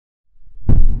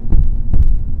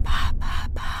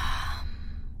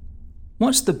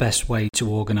What's the best way to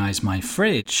organise my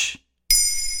fridge?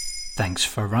 Thanks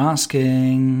for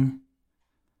asking.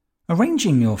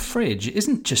 Arranging your fridge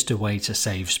isn't just a way to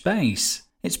save space.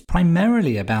 It's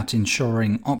primarily about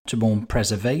ensuring optimal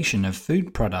preservation of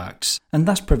food products and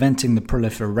thus preventing the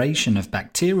proliferation of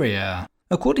bacteria.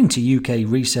 According to UK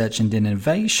Research and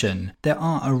Innovation, there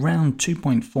are around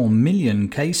 2.4 million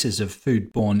cases of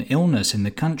foodborne illness in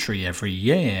the country every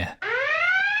year.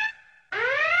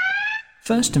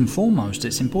 First and foremost,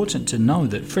 it's important to know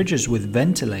that fridges with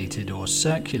ventilated or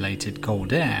circulated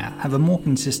cold air have a more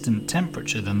consistent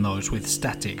temperature than those with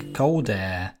static cold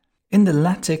air. In the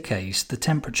latter case, the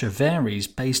temperature varies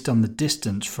based on the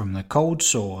distance from the cold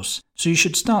source, so you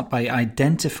should start by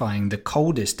identifying the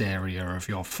coldest area of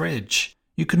your fridge.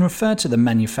 You can refer to the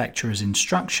manufacturer's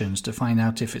instructions to find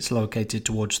out if it's located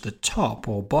towards the top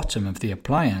or bottom of the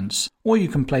appliance, or you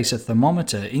can place a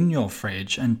thermometer in your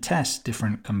fridge and test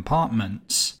different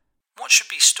compartments. What should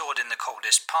be stored in the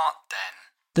coldest part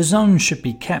then? The zone should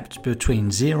be kept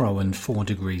between 0 and 4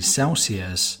 degrees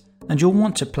Celsius. And you'll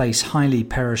want to place highly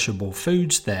perishable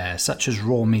foods there, such as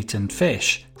raw meat and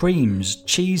fish, creams,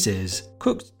 cheeses,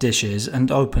 cooked dishes,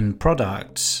 and open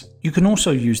products. You can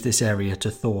also use this area to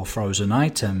thaw frozen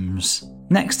items.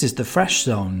 Next is the fresh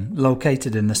zone,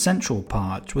 located in the central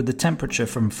part with a temperature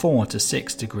from 4 to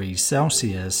 6 degrees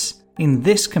Celsius. In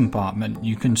this compartment,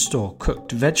 you can store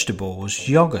cooked vegetables,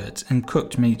 yogurt, and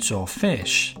cooked meats or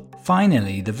fish.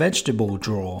 Finally, the vegetable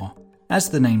drawer. As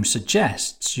the name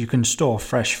suggests, you can store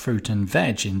fresh fruit and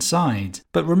veg inside,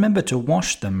 but remember to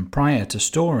wash them prior to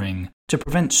storing, to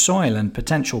prevent soil and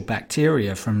potential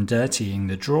bacteria from dirtying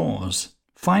the drawers.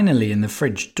 Finally, in the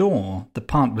fridge door, the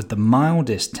part with the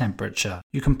mildest temperature,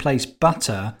 you can place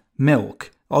butter,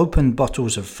 milk, open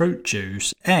bottles of fruit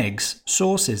juice, eggs,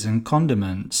 sauces and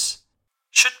condiments.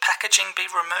 Should packaging be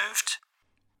removed?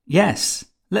 Yes.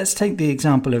 Let's take the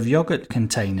example of yogurt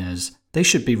containers. They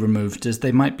should be removed as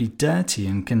they might be dirty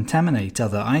and contaminate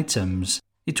other items.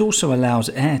 It also allows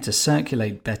air to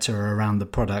circulate better around the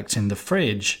products in the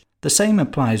fridge. The same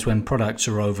applies when products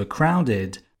are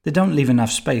overcrowded. They don't leave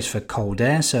enough space for cold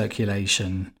air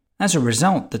circulation. As a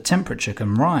result, the temperature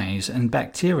can rise and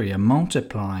bacteria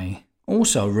multiply.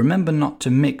 Also, remember not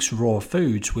to mix raw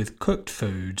foods with cooked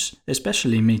foods,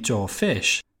 especially meat or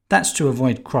fish. That's to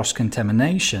avoid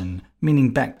cross-contamination,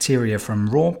 meaning bacteria from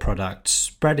raw products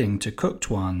spreading to cooked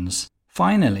ones.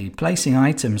 Finally, placing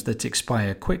items that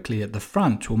expire quickly at the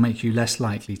front will make you less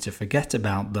likely to forget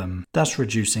about them, thus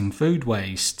reducing food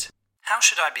waste. How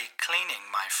should I be cleaning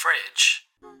my fridge?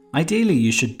 Ideally,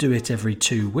 you should do it every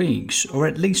 2 weeks, or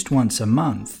at least once a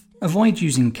month. Avoid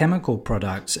using chemical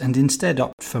products and instead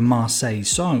opt for Marseille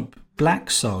soap,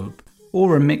 black soap,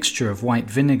 or a mixture of white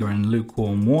vinegar and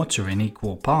lukewarm water in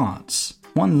equal parts.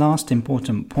 One last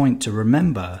important point to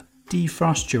remember: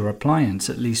 defrost your appliance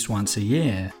at least once a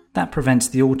year. That prevents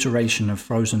the alteration of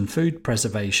frozen food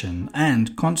preservation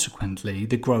and, consequently,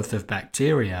 the growth of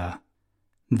bacteria.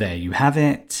 There you have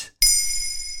it.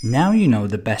 Now you know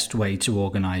the best way to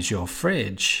organise your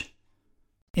fridge.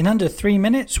 In under 3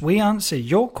 minutes, we answer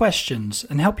your questions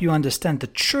and help you understand the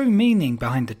true meaning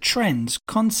behind the trends,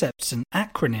 concepts and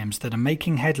acronyms that are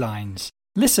making headlines.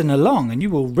 Listen along and you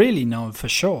will really know for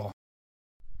sure.